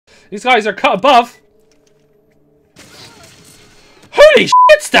These guys are cut above. Holy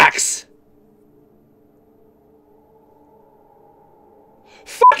shit stacks!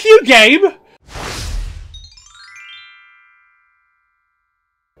 Fuck you, game!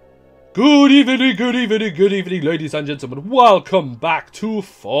 Good evening, good evening, good evening, ladies and gentlemen. Welcome back to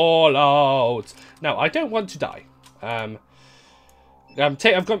Fallout. Now, I don't want to die. I'm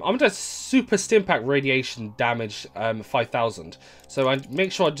under super stimpack radiation damage 5,000. So I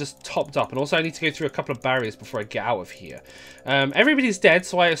make sure I just topped up. And also I need to go through a couple of barriers before I get out of here. Everybody's dead,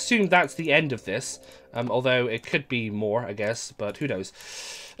 so I assume that's the end of this. Although it could be more, I guess. But who knows.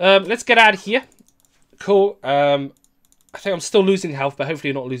 Let's get out of here. Cool. I think I'm still losing health, but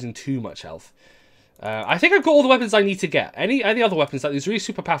hopefully not losing too much health. I think I've got all the weapons I need to get. Any other weapons, like these really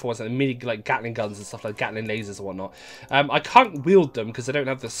super powerful ones, like the mini, like Gatling guns and stuff, like Gatling lasers and whatnot. I can't wield them because I don't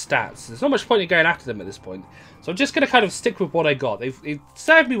have the stats. There's not much point in going after them at this point. So I'm just going to kind of stick with what I got. They've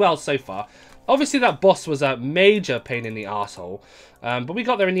served me well so far. Obviously that boss was a major pain in the arsehole. But we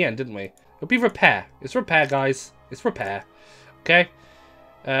got there in the end, didn't we? It'll be repair. It's repair, guys. It's repair. Okay.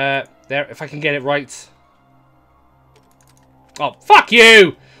 There, if I can get it right. Oh, fuck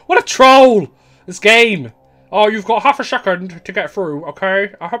you! What a troll! This game. Oh, you've got half a second to get through,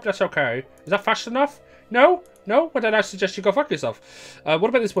 okay? I hope that's okay. Is that fast enough? No? No? Well, then I suggest you go fuck yourself. What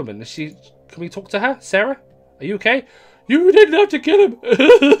about this woman? Can we talk to her? Sarah? Are you okay? You didn't have to kill him!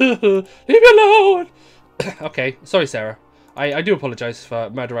 Leave me alone! Okay, sorry, Sarah. I do apologise for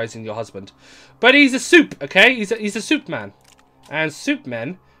murderizing your husband. But he's a soup, okay? He's a soup man. And soup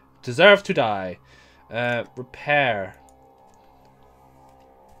men deserve to die. Repair.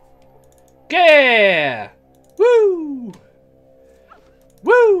 Yeah! Woo!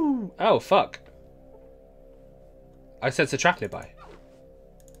 Woo! Oh, fuck. I sense a trap nearby.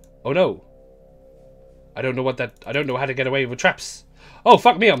 Oh, no. I don't know how to get away with traps. Oh,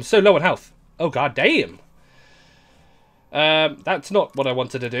 fuck me, I'm so low on health. Oh, god damn. That's not what I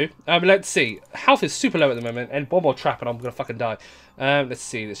wanted to do. Let's see. Health is super low at the moment, and one more trap and I'm gonna fucking die. Let's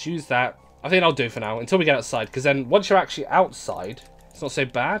see, let's use that. I think I'll do for now, until we get outside, because then once you're actually outside, it's not so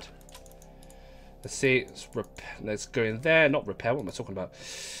bad. Let's see, let's go in there, not repair, what am I talking about?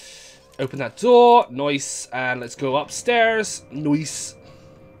 Open that door, nice, and let's go upstairs, nice.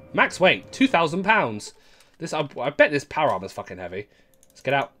 Max weight, 2,000 pounds. I bet this power armor is fucking heavy. Let's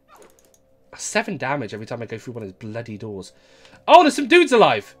get out. 7 damage every time I go through one of those bloody doors. Oh, there's some dudes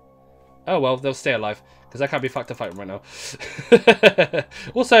alive! Oh well, they'll stay alive, because I can't be fucked to fight them right now.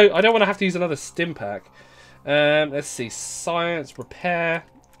 Also, I don't want to have to use another stim pack. Let's see, science, repair.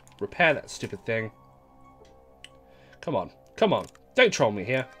 Repair that stupid thing. Come on. Come on. Don't troll me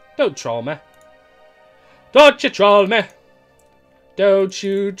here. Don't troll me. Don't you troll me. Don't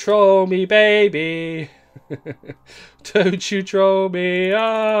you troll me, baby. Don't you troll me.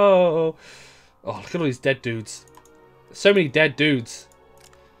 Oh. Oh, look at all these dead dudes. So many dead dudes.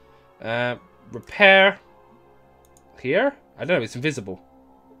 Repair. Here? I don't know. It's invisible.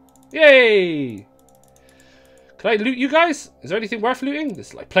 Yay. Can I loot you guys? Is there anything worth looting?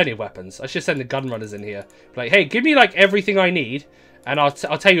 There's like plenty of weapons. I should send the gun runners in here. Like, hey, give me like everything I need, and I'll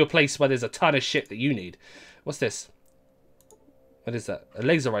tell you a place where there's a ton of shit that you need. What's this? What is that? A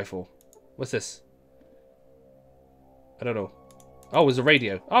laser rifle. What's this? I don't know. Oh, it was a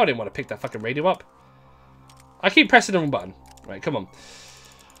radio. Oh, I didn't want to pick that fucking radio up. I keep pressing the wrong button. Right, come on.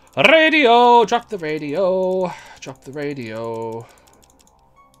 Radio! Drop the radio. Drop the radio.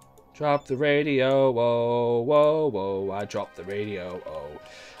 Drop the radio, whoa, whoa, whoa, I dropped the radio, oh.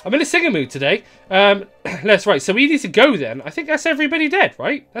 I'm in a singing mood today. That's right, so we need to go then. I think that's everybody dead,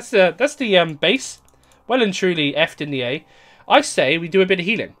 right? That's the base. Well and truly effed in the A. I say we do a bit of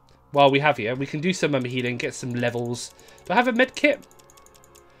healing while we have here. We can do some healing, get some levels. Do I have a med kit?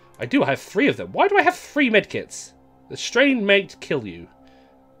 I do, I have 3 of them. Why do I have 3 med kits? The strain might kill you.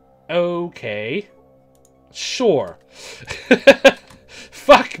 Okay. Sure.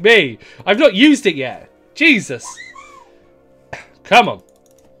 Fuck me. I've not used it yet. Jesus. Come on.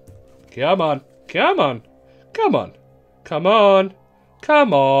 Come on. Come on. Come on. Come on.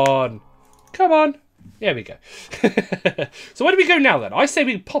 Come on. Come on. There we go. So where do we go now then? I say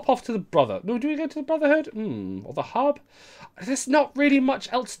we pop off to the brother. No, do we go to the Brotherhood? Or the hub? There's not really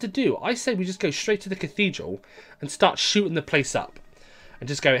much else to do. I say we just go straight to the Cathedral and start shooting the place up. And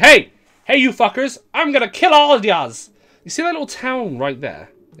just go, hey! Hey you fuckers! I'm gonna kill all of yas! You see that little town right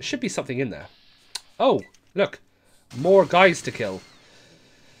there? There should be something in there. Oh, look. More guys to kill.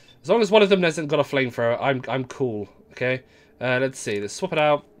 As long as one of them hasn't got a flamethrower, I'm cool. Okay? Let's see. Let's swap it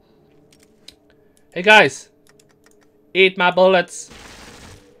out. Hey guys. Eat my bullets.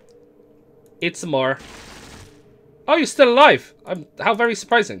 Eat some more. Oh, you're still alive. How very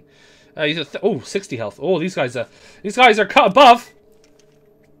surprising. Oh, 60 health. Oh, these guys are cut above.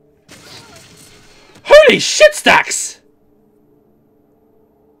 Holy shit stacks!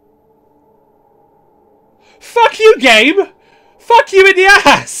 Fuck you, game! Fuck you in the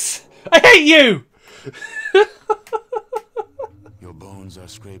ass! I hate you! Your bones are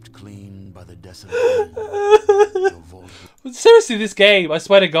scraped clean by the desolate wind. Seriously, this game, I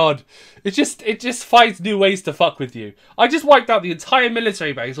swear to God, it just finds new ways to fuck with you. I just wiped out the entire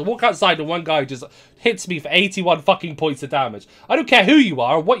military base. I walk outside and one guy just hits me for 81 fucking points of damage. I don't care who you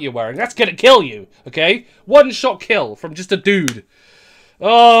are or what you're wearing. That's gonna kill you, okay? One shot kill from just a dude.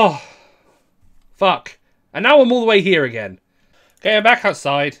 Oh, fuck. And now I'm all the way here again. Okay, I'm back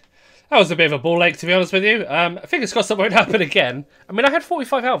outside. That was a bit of a ball ache, to be honest with you. Fingers crossed that won't happen again. I mean, I had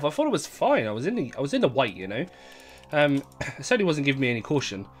 45 health. I thought it was fine. I was in the white, you know. It certainly wasn't giving me any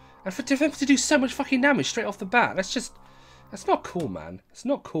caution. And for them to do so much fucking damage straight off the bat, that's not cool, man. It's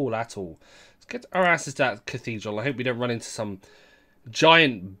not cool at all. Let's get our asses to that cathedral. I hope we don't run into some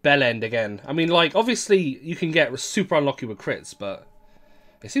giant bell end again. I mean, like, obviously you can get super unlucky with crits, but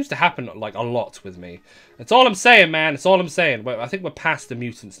it seems to happen, like, a lot with me. That's all I'm saying, man. That's all I'm saying. Well, I think we're past the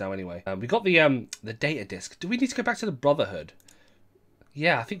mutants now anyway. We got the data disc. Do we need to go back to the Brotherhood?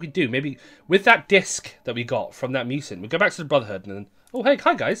 Yeah, I think we do. Maybe with that disc that we got from that mutant, we go back to the Brotherhood and then... Oh, hey,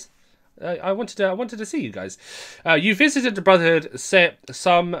 hi, guys. I wanted to see you guys. You visited the Brotherhood.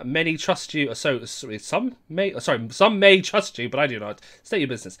 Some may trust you. Some may trust you, but I do not. State your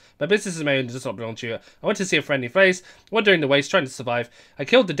business. My business is my own. It does not belong to you. I went to see a friendly place. Wandering the waste, trying to survive. I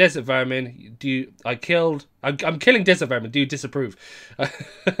killed the desert vermin. I'm killing desert vermin. Do you disapprove?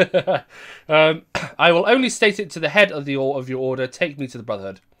 I will only state it to the head of your order. Take me to the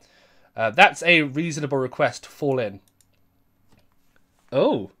Brotherhood. That's a reasonable request. Fall in.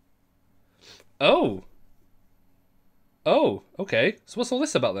 Oh. Oh. Oh, okay. So what's all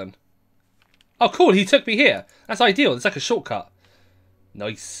this about then? Oh, cool. He took me here. That's ideal. It's like a shortcut.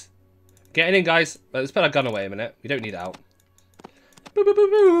 Nice. Getting in, guys. Let's put our gun away a minute. We don't need it out. Boo, boo, boo,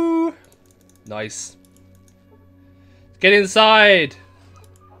 boo. Nice. Get inside.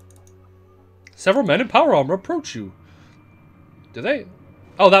 Several men in power armor approach you. Do they?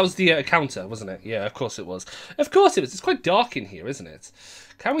 Oh, that was the counter, wasn't it? Yeah, of course it was. Of course it was. It's quite dark in here, isn't it?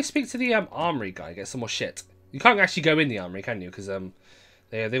 Can we speak to the armory guy, get some more shit? You can't actually go in the armory, can you? Because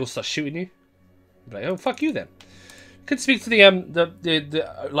they all start shooting you. You're like, oh, fuck you then. Could speak to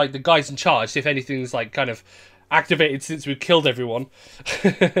the guys in charge, see if anything's like kind of activated since we've killed everyone.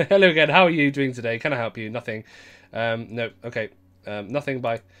 Hello again. How are you doing today? Can I help you? Nothing. No. Okay. Nothing.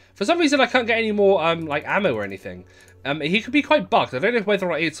 Bye. For some reason, I can't get any more like ammo or anything. He could be quite bugged. I don't know whether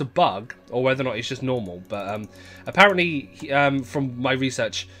or not it's a bug or whether or not it's just normal. But apparently, from my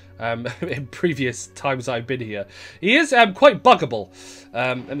research in previous times I've been here, he is quite buggable.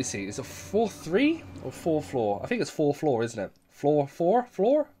 Let me see. Is it 4-3 or 4 floor? I think it's 4 floor, isn't it? Floor 4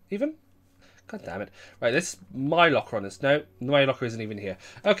 floor even? God damn it. Right, this is my locker on this. No, my locker isn't even here.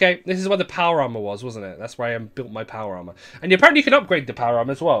 Okay, this is where the power armor was, wasn't it? That's where I built my power armor. And apparently you can upgrade the power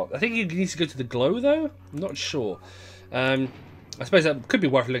armor as well. I think you need to go to the glow, though. I'm not sure. I suppose that could be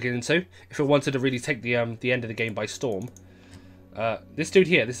worth looking into if we wanted to really take the end of the game by storm. This dude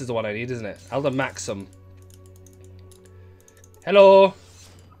here, this is the one I need, isn't it? Elder Maxim. Hello.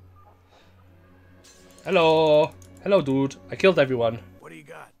 Hello. Hello, dude. I killed everyone. What do you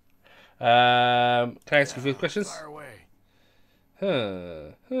got? Can I ask you a few questions? Fire away.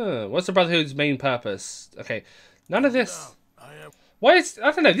 What's the Brotherhood's main purpose? Okay, none of this. Why is, I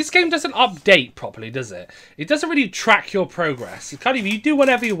don't know, this game doesn't update properly, does it? It doesn't really track your progress. It's kind of, you do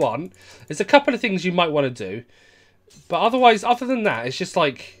whatever you want. There's a couple of things you might want to do. But otherwise, other than that, it's just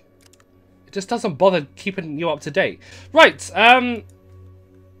like, it just doesn't bother keeping you up to date. Right,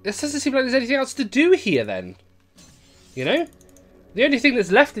 this doesn't seem like there's anything else to do here then. You know? The only thing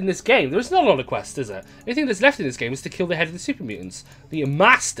that's left in this game, there's not a lot of quests, is there? The only thing that's left in this game is to kill the head of the super mutants. The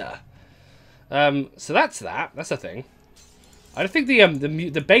Master. So that's that. That's a thing. I think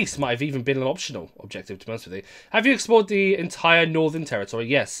the base might have even been an optional objective, to be honest with you. Have you explored the entire northern territory?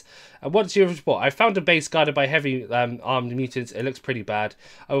 Yes. And what's your report? I found a base guarded by heavy armed mutants. It looks pretty bad.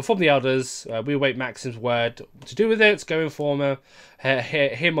 I will inform the elders. We await Maxim's word. To do with it, go inform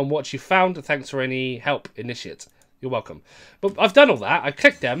him on what you found. Thanks for any help, initiate. You're welcome. But I've done all that. I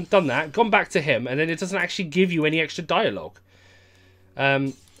clicked them, done that, gone back to him, and then it doesn't actually give you any extra dialogue.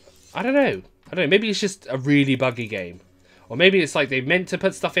 I don't know. Maybe it's just a really buggy game. Or maybe it's like they meant to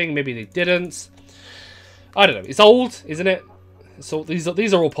put stuff in, maybe they didn't. I don't know. It's old, isn't it? So these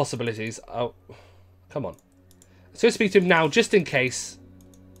are all possibilities. Oh, come on. Let's go speak to him now, just in case.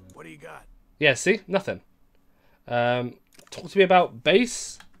 What do you got? Yeah, see? Nothing. Talk to me about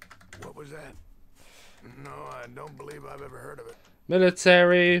base. What was that? No, I don't believe I've ever heard of it.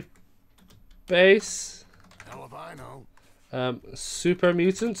 Military base. Hell if I know. Super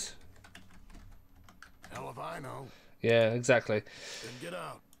mutant. Hell if I know. Yeah, exactly. Then get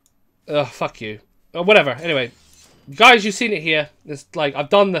out. Ugh, fuck you. Whatever. Anyway, guys, you've seen it here. It's like I've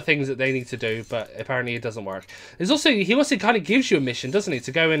done the things that they need to do, but apparently it doesn't work. There's also he also kind of gives you a mission, doesn't he,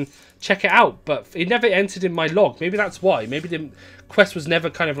 to go and check it out, but it never entered in my log. Maybe that's why. Maybe the quest was never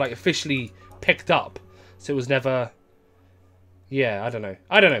kind of like officially picked up, so it was never. Yeah, I don't know.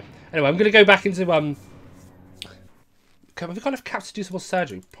 Anyway, I'm gonna go back into Have we got enough caps to do some more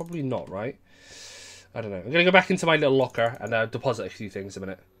surgery? Probably not, right? I don't know. I'm going to go back into my little locker and deposit a few things in a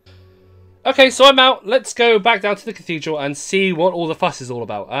minute. Okay, so I'm out. Let's go back down to the cathedral and see what all the fuss is all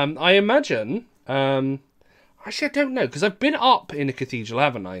about. I imagine... actually, I don't know, because I've been up in the cathedral,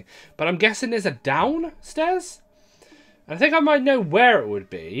 haven't I? But I'm guessing there's a downstairs? And I think I might know where it would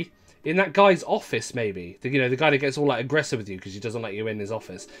be. In that guy's office, maybe. The guy that gets all like aggressive with you because he doesn't let you in his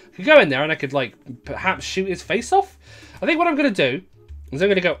office. I could go in there and I could, like, perhaps shoot his face off. I think what I'm going to do is I'm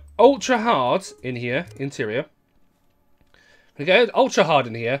going to go ultra hard in here, interior. I'm going to go ultra hard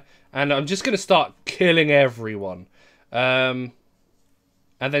in here, and I'm just going to start killing everyone. And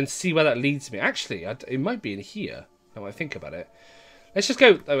then see where that leads me. Actually, it might be in here, now I think about it. Let's just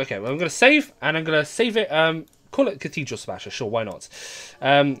go... Okay, well, I'm going to save, and I'm going to save it... call it Cathedral Smasher, sure, why not?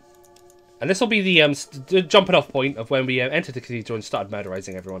 And this will be the jumping off point of when we entered the cathedral and started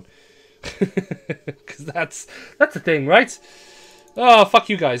murderizing everyone. Because that's the thing, right? Oh, fuck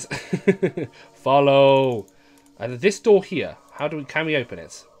you guys. Follow. And this door here, can we open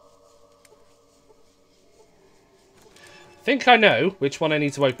it? I think I know which one I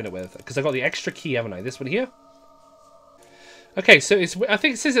need to open it with, because I got the extra key, haven't I? This one here. Okay, so I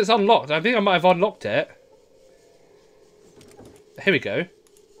think it says it's unlocked. I think I might have unlocked it. Here we go.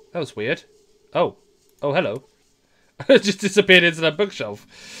 That was weird. Oh, hello. It just disappeared into that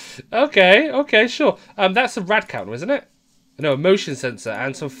bookshelf. Okay, sure. That's a rad counter, isn't it? No, a motion sensor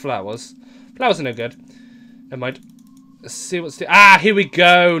and some flowers. Flowers are no good. Never mind. Let's see what's the... Ah, here we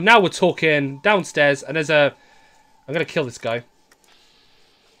go. Now we're talking. Downstairs, and there's a... I'm gonna kill this guy.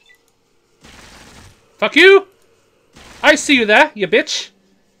 Fuck you! I see you there, you bitch.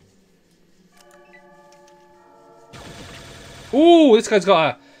 Ooh, this guy's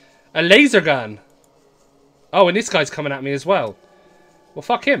got a laser gun. Oh, and this guy's coming at me as well. Well,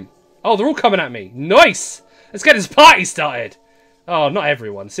 fuck him. Oh, they're all coming at me. Nice! Let's get this party started. Oh, not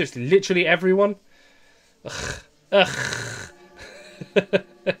everyone. Seriously, literally everyone. Ugh.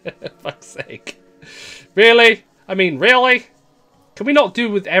 Fuck's sake. Really? I mean, really? Can we not do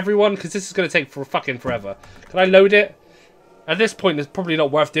with everyone? Because this is going to take fucking forever. Can I load it? At this point, it's probably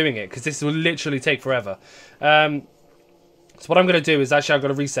not worth doing it, because this will literally take forever. So what I'm going to do is actually I'm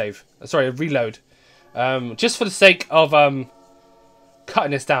going to resave. Sorry, reload. Just for the sake of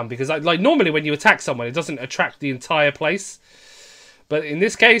cutting this down, because like normally when you attack someone, it doesn't attract the entire place. But in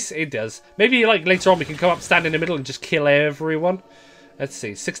this case, it does. Maybe like later on we can come up, stand in the middle, and just kill everyone. Let's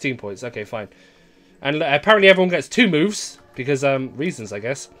see, 16 points. Okay, fine. And apparently everyone gets 2 moves, because reasons, I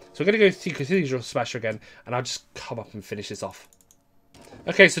guess. So we're going to go to Cathedral Smasher again, and I'll just come up and finish this off.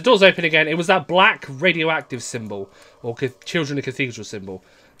 Okay, so doors open again. It was that black radioactive symbol, or Children of Cathedral symbol,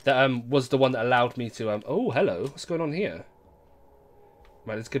 that was the one that allowed me to... oh, hello. What's going on here?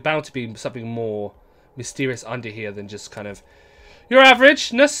 Right, it's bound to be something more mysterious under here than just kind of... Your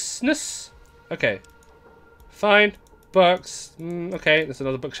average-ness. Okay. Fine. Books. Okay, there's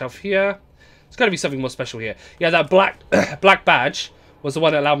another bookshelf here. There's got to be something more special here. Yeah, that black black badge was the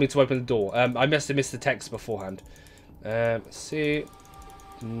one that allowed me to open the door. I must have missed the text beforehand. Let's see.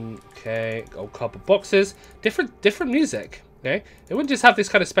 Okay, gold cardboard boxes. Different music. Okay, it wouldn't just have this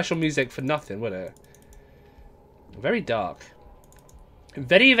kind of special music for nothing, would it? Very dark.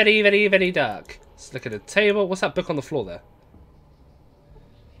 Very, very, very, very dark. Let's look at the table. What's that book on the floor there?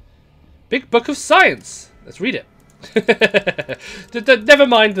 Big Book of Science. Let's read it. Never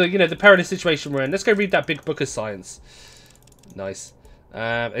mind the perilous situation we're in. Let's go read that Big Book of Science. Nice.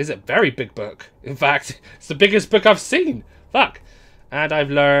 It's a very big book. In fact, it's the biggest book I've seen. Fuck. And I've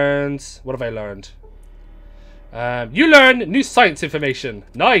learned... What have I learned? You learn new science information.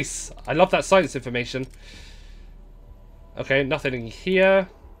 Nice. I love that science information. Okay, nothing in here.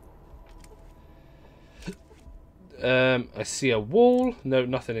 I see a wall. No,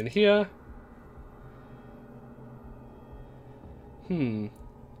 nothing in here.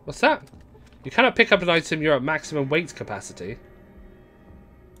 What's that? You cannot pick up an item. You're at maximum weight capacity.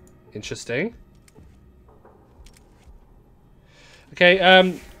 Interesting.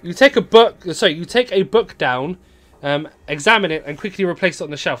 Okay, you take a book. Sorry, you take a book down Examine it and quickly replace it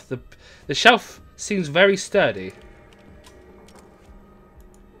on the shelf. The shelf seems very sturdy.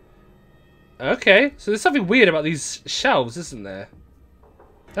 Okay, so there's something weird about these shelves, isn't there?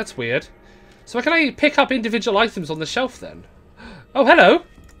 That's weird. So can I pick up individual items on the shelf then? Oh, hello!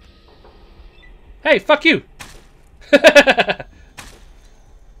 Hey, fuck you!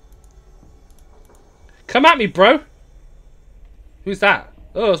 Come at me, bro! Who's that?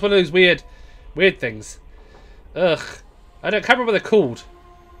 Oh, it's one of those weird things. Ugh. Can't remember what they're called.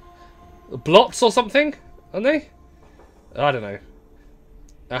 Blots or something? Aren't they? I don't know.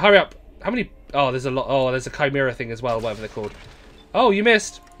 Hurry up. How many? Oh, there's a lot. Oh, there's a chimera thing as well, whatever they're called. Oh, you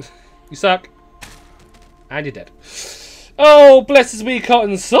missed. You suck. And you're dead. Oh, bless his wee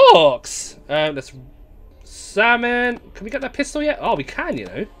cotton socks. Let's salmon. Can we get that pistol yet? Oh, we can, you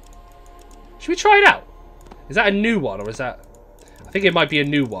know. Should we try it out? Is that a new one or is that? I think it might be a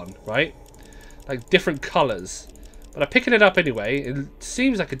new one, right? Like different colours. But I'm picking it up anyway. It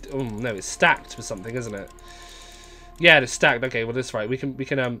seems like a. Oh no, it's stacked with something, isn't it? Yeah, it's stacked. Okay, well that's right. We can.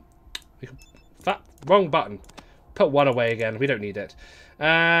 Wrong button. Put one away again. We don't need it.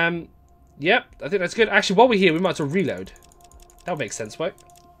 Yep, I think that's good. Actually, while we're here, we might as well reload. That would make sense, right?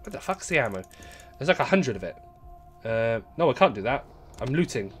 What the fuck's the ammo? There's like 100 of it. No, I can't do that. I'm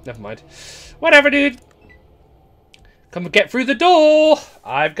looting. Never mind. Whatever, dude. Come and get through the door.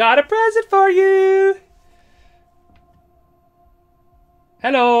 I've got a present for you.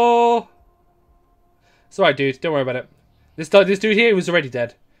 Hello. It's alright, dude. Don't worry about it. This dude here was already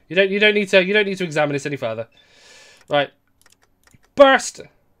dead. You don't need to examine this any further. Right. Burst.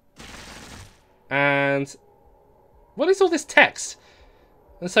 And what is all this text?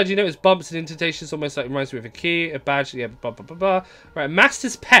 Inside you notice bumps and indentations, almost like reminds me of a key, a badge, yeah, blah blah blah blah. Right,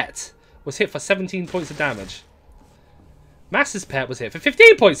 Master's pet was hit for 17 points of damage. Master's pet was hit for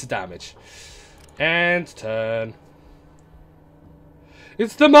 15 points of damage. And turn.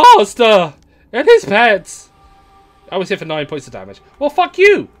 It's the Master and his pets. I was hit for 9 points of damage. Well, fuck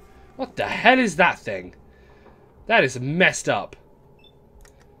you. What the hell is that thing? That is messed up.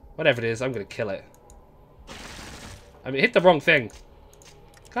 Whatever it is, I'm going to kill it. I mean, it hit the wrong thing.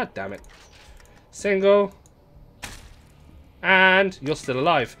 God damn it. Single. And you're still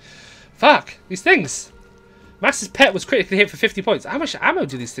alive. Fuck, these things. Master's pet was critically hit for 50 points. How much ammo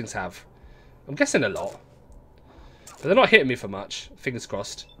do these things have? I'm guessing a lot. But they're not hitting me for much. Fingers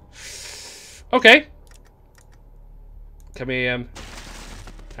crossed. Okay. Come here.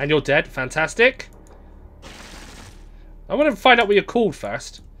 And you're dead. Fantastic. I want to find out what you're called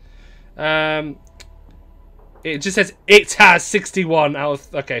first. It just says it has 61 out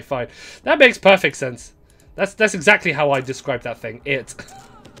of... Okay, fine. That makes perfect sense. That's exactly how I describe that thing. It.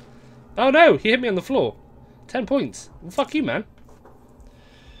 Oh no, he hit me on the floor. 10 points. Well, fuck you, man.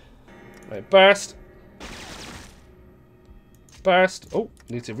 Right, burst. Burst. Oh,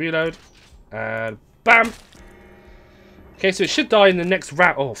 need to reload. And bam. Okay, so it should die in the next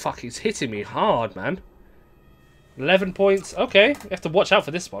round. Oh, fuck, it's hitting me hard, man. 11 points. Okay, we have to watch out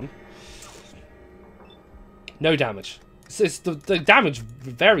for this one. No damage. The damage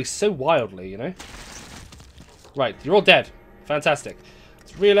varies so wildly, you know? Right, you're all dead. Fantastic.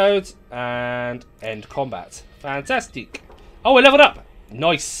 Let's reload and end combat. Fantastic. Oh, we leveled up.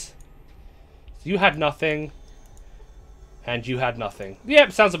 Nice. You had nothing. And you had nothing.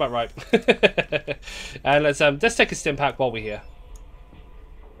 Yep, sounds about right. And let's take a stim pack while we're here.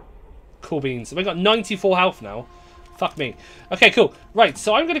 Cool beans. We've got 94 health now. Fuck me. Okay, cool. Right,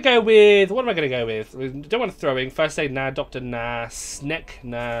 so I'm going to go with... What am I going to go with? We don't want throwing. First aid, nah. Doctor, nah. Snack,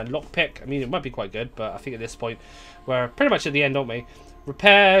 nah. Lockpick. I mean, it might be quite good, but I think at this point, we're pretty much at the end, aren't we?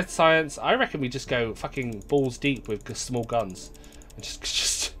 Repair, science. I reckon we just go fucking balls deep with small guns. And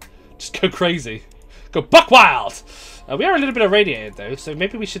just go crazy. Go buck wild! We are a little bit irradiated, though, so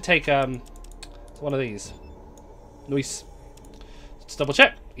maybe we should take one of these. Nice. Let's double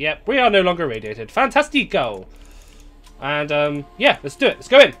check. Yep, we are no longer irradiated. Fantastico! And, yeah, let's do it. Let's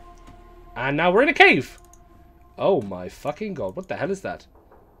go in. And now we're in a cave. Oh my fucking god. What the hell is that?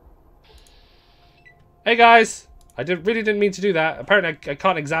 Hey, guys. I really didn't mean to do that. Apparently, I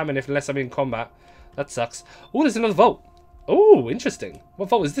can't examine it unless I'm in combat. That sucks. Oh, there's another vault. Oh, interesting. What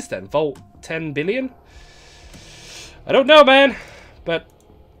vault is this, then? Vault 10 billion? I don't know, man. But,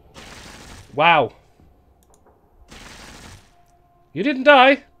 wow. You didn't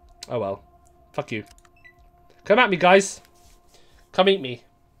die. Oh, well. Fuck you. Come at me, guys. Come eat me.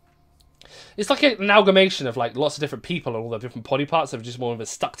 It's like an amalgamation of like lots of different people and all the different body parts that are just more of it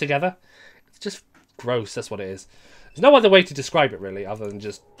stuck together. It's just gross. That's what it is. There's no other way to describe it really, other than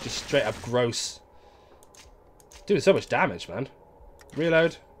just straight up gross. Doing so much damage, man.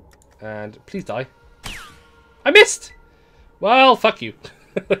 Reload, and please die. I missed! Well, fuck you.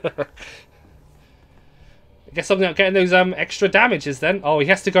 I guess I'm not getting those extra damages then. Oh, he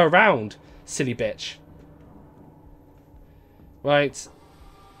has to go around. Silly bitch. Right.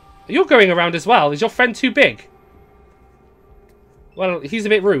 You're going around as well. Is your friend too big? Well, he's a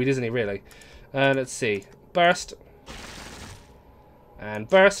bit rude, isn't he, really? Let's see. Burst. And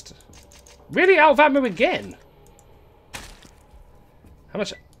burst. Really out of ammo again? How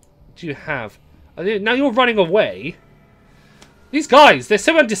much do you have? Now you're running away. These guys, they're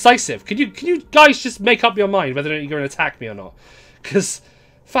so undecisive. Can you guys just make up your mind whether you're going to attack me or not? Because,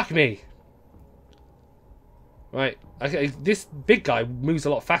 fuck me. Right. Okay, this big guy moves a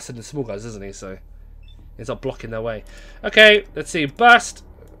lot faster than small guys, doesn't he? So, he's not blocking their way. Okay, let's see. Burst.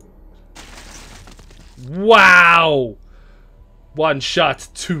 Wow. 1 shot,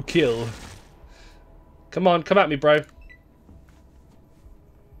 2 kill. Come on, come at me, bro.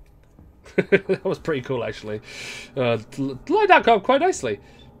 That was pretty cool, actually. Lined that up quite nicely.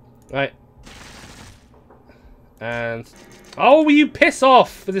 Right. And... oh, will you piss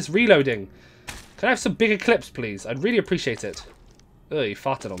off for this reloading? Can I have some bigger clips, please? I'd really appreciate it. Ugh, you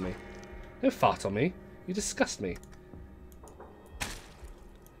farted on me. Don't fart on me. You disgust me.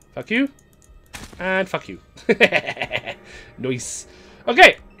 Fuck you. And fuck you. Nice.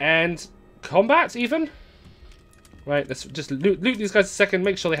 Okay, and combat, even? Right, let's just loot these guys a second.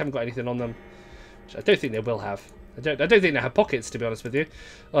 Make sure they haven't got anything on them. Which I don't think they will have. I don't think they have pockets, to be honest with you.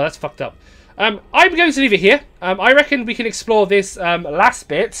 Oh, that's fucked up. I'm going to leave it here. I reckon we can explore this last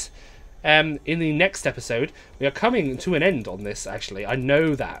bit in the next episode. We are coming to an end on this, actually. I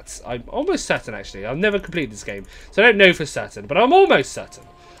know that. I'm almost certain, actually. I've never completed this game, so I don't know for certain, but I'm almost certain.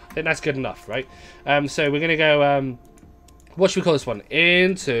 I think that's good enough, right? So we're going to go... what should we call this one?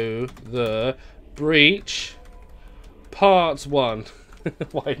 Into the Breach... Part 1.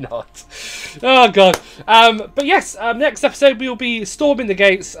 Why not? Oh, God. But yes, next episode we will be storming the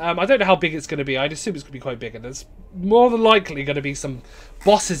gates. I don't know how big it's going to be. I'd assume it's going to be quite big. And there's more than likely going to be some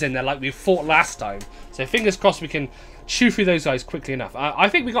bosses in there like we fought last time. So fingers crossed we can chew through those guys quickly enough. I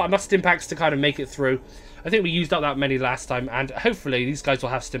think we got enough stimpaks to kind of make it through. I think we used up that many last time. And hopefully these guys will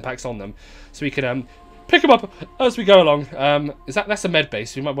have stimpaks on them. So we can pick them up as we go along. That's a med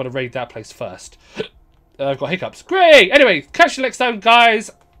base. So we might want to raid that place first. I've got hiccups. Great! Anyway, catch you next time,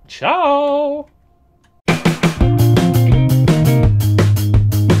 guys. Ciao!